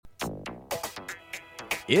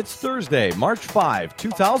It's Thursday, March 5,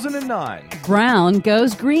 2009. Brown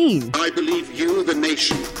goes green. I believe you, the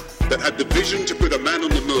nation that had the vision to put a man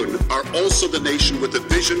on the moon, are also the nation with the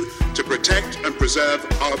vision to protect and preserve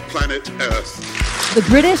our planet Earth. The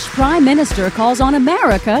British Prime Minister calls on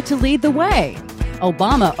America to lead the way.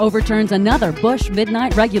 Obama overturns another Bush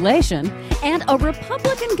midnight regulation, and a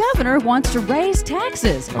Republican governor wants to raise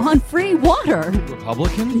taxes on free water.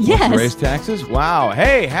 Republican? Yes. Wants to raise taxes? Wow.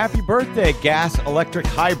 Hey, happy birthday, gas electric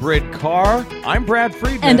hybrid car. I'm Brad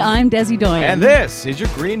Friedman. And I'm Desi Doyen. And this is your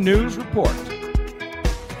Green News Report.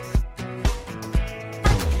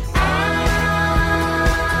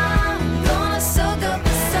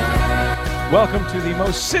 Welcome to the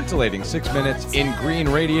most scintillating 6 minutes in green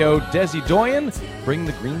radio. Desi Doyen, bring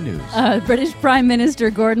the green news. British Prime Minister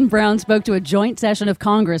Gordon Brown spoke to a joint session of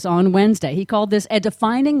Congress on Wednesday. He called this a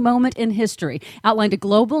defining moment in history, outlined a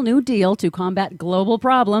global New Deal to combat global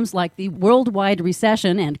problems like the worldwide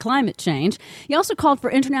recession and climate change. He also called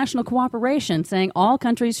for international cooperation, saying all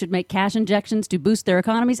countries should make cash injections to boost their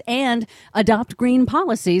economies and adopt green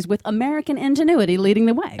policies, with American ingenuity leading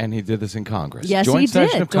the way. And he did this in Congress. Yes, joint he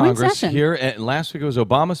session did. of Joint Congress session. Here. And last week it was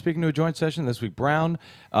Obama speaking to a joint session. This week Brown.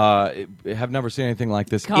 Have never seen anything like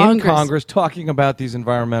this in Congress talking about these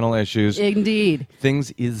environmental issues. Indeed. Things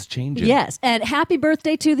is changing. Yes, and happy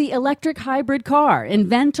birthday to the electric hybrid car.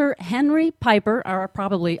 Inventor Henry Piper, or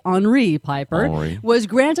probably Henri Piper, was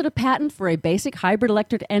granted a patent for a basic hybrid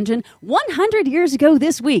electric engine 100 years ago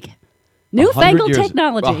this week. Newfangled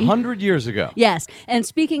technology. 100 years ago. Yes. And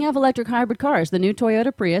speaking of electric hybrid cars, the new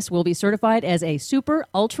Toyota Prius will be certified as a super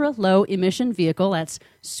ultra low emission vehicle, that's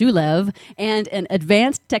SULEV, and an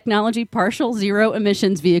advanced technology partial zero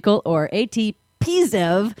emissions vehicle, or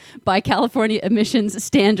ATPZEV, by California emissions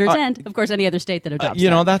standards, and of course any other state that adopts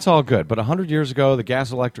that. That's all good. But 100 years ago, the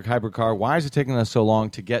gas electric hybrid car, why is it taking us so long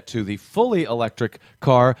to get to the fully electric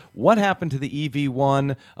car? What happened to the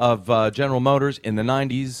EV1 of General Motors in the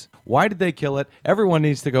 90s? Why did they kill it? Everyone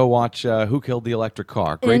needs to go watch Who Killed the Electric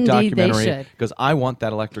Car. Great Indeed, documentary, because I want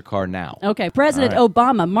that electric car now. Okay, President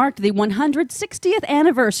Obama marked the 160th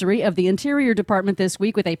anniversary of the Interior Department this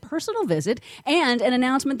week with a personal visit and an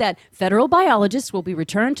announcement that federal biologists will be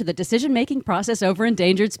returned to the decision-making process over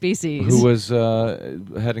endangered species. Who was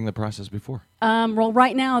heading the process before? Well,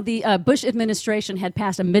 right now, the Bush administration had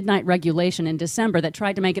passed a midnight regulation in December that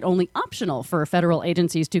tried to make it only optional for federal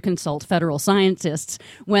agencies to consult federal scientists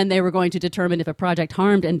when they were going to determine if a project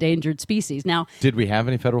harmed endangered species. Now, did we have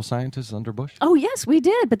any federal scientists under Bush? Oh, yes, we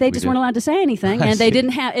did, but they just weren't allowed to say anything, and they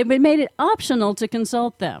didn't have. It made it optional to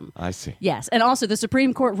consult them. I see. Yes, and also the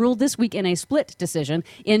Supreme Court ruled this week in a split decision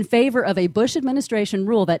in favor of a Bush administration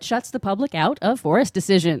rule that shuts the public out of forest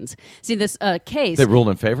decisions. See, this case. They ruled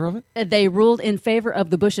in favor of it? They ruled in favor of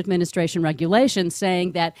the Bush administration regulations,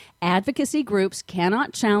 saying that advocacy groups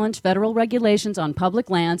cannot challenge federal regulations on public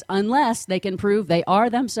lands unless they can prove they are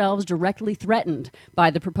themselves directly threatened by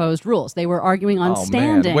the proposed rules. They were arguing on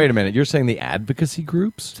standing. Man. Wait a minute. You're saying the advocacy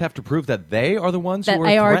groups have to prove that they are the ones that who are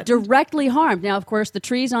they threatened? are directly harmed. Now, of course, the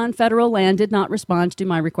trees on federal land did not respond to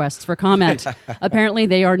my requests for comment. Apparently,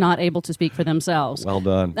 they are not able to speak for themselves. Well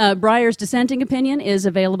done. Breyer's dissenting opinion is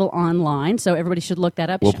available online, so everybody should look that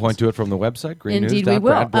up. We'll point to it from the website,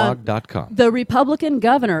 greennews.bradblog.com. The Republican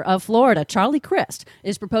governor of Florida, Charlie Crist,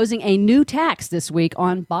 is proposing a new tax this week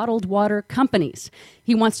on bottled water companies.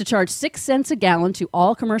 He wants to charge 6 cents a gallon to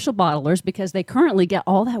all commercial bottlers because they currently get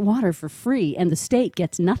all that water for free and the state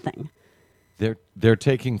gets nothing. They're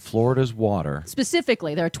taking Florida's water.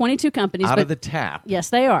 Specifically, there are 22 companies. Out of the tap. Yes,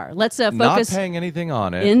 they are. Let's focus. Not paying anything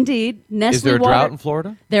on it. Indeed. Nestle Is there a water. drought in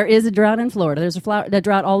Florida? There is a drought in Florida. There's a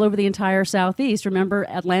drought all over the entire Southeast. Remember,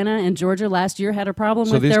 Atlanta and Georgia last year had a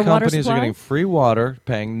problem with their water supply. So these companies are getting free water,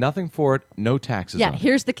 paying nothing for it, no taxes on it.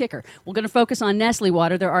 Here's the kicker. We're going to focus on Nestle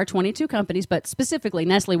Water. There are 22 companies, but specifically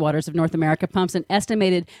Nestle Waters of North America pumps an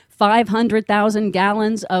estimated 500,000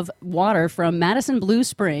 gallons of water from Madison Blue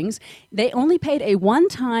Springs. They only paid a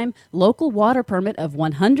one-time local water permit of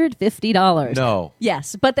 $150. No.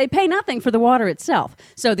 Yes, but they pay nothing for the water itself.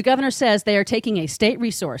 So the governor says they are taking a state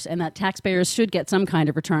resource and that taxpayers should get some kind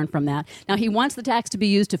of return from that. Now, he wants the tax to be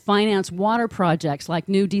used to finance water projects like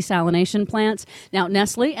new desalination plants. Now,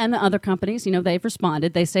 Nestle and the other companies, they've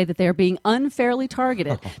responded. They say that they're being unfairly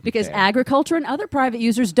targeted because agriculture and other private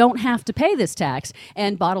users don't have to pay this tax.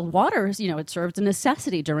 And bottled water, it serves a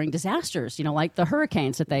necessity during disasters, like the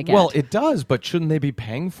hurricanes that they get. Well, it does, but shouldn't they be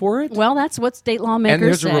paying for it? Well, that's what state lawmakers and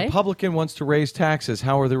there's say. a Republican wants to raise taxes.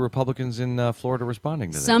 How are the Republicans in Florida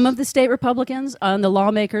responding to this? Some of the state Republicans and the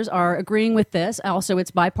lawmakers are agreeing with this. Also,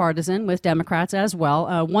 it's bipartisan with Democrats as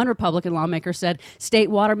well. One Republican lawmaker said state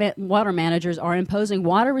water managers are imposing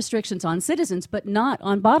water restrictions on citizens, but not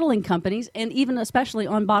on bottling companies, and even especially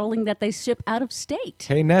on bottling that they ship out of state.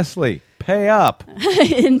 Hey, Nestle, pay up.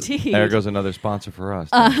 Indeed. There goes another sponsor for us.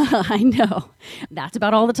 I know. That's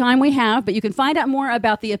about all the time we have, but you can find out more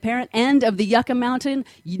about the apparent end of the Yucca Mountain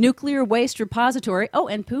Nuclear Waste Repository,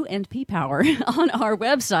 and poo and pee power on our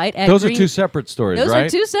website. Those are two separate stories, Those right? are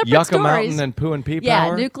two separate Yucca stories. Mountain and poo and pee Yeah,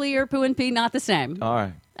 power? nuclear, poo and pee, not the same. All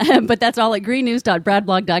right. But that's all at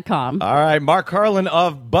greennews.bradblog.com. All right. Mark Harlan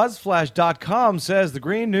of BuzzFlash.com says the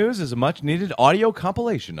Green News is a much-needed audio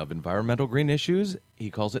compilation of environmental green issues. He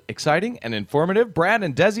calls it exciting and informative. Brad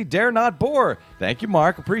and Desi dare not bore. Thank you,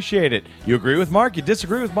 Mark. Appreciate it. You agree with Mark? You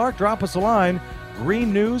disagree with Mark? Drop us a line.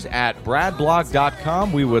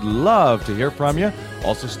 greennews@bradblog.com. We would love to hear from you.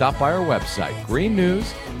 Also, stop by our website,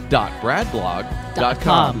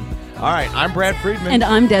 greennews.bradblog.com. All right. I'm Brad Friedman. And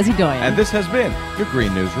I'm Desi Doyen. And this has been your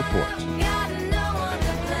Green News Report.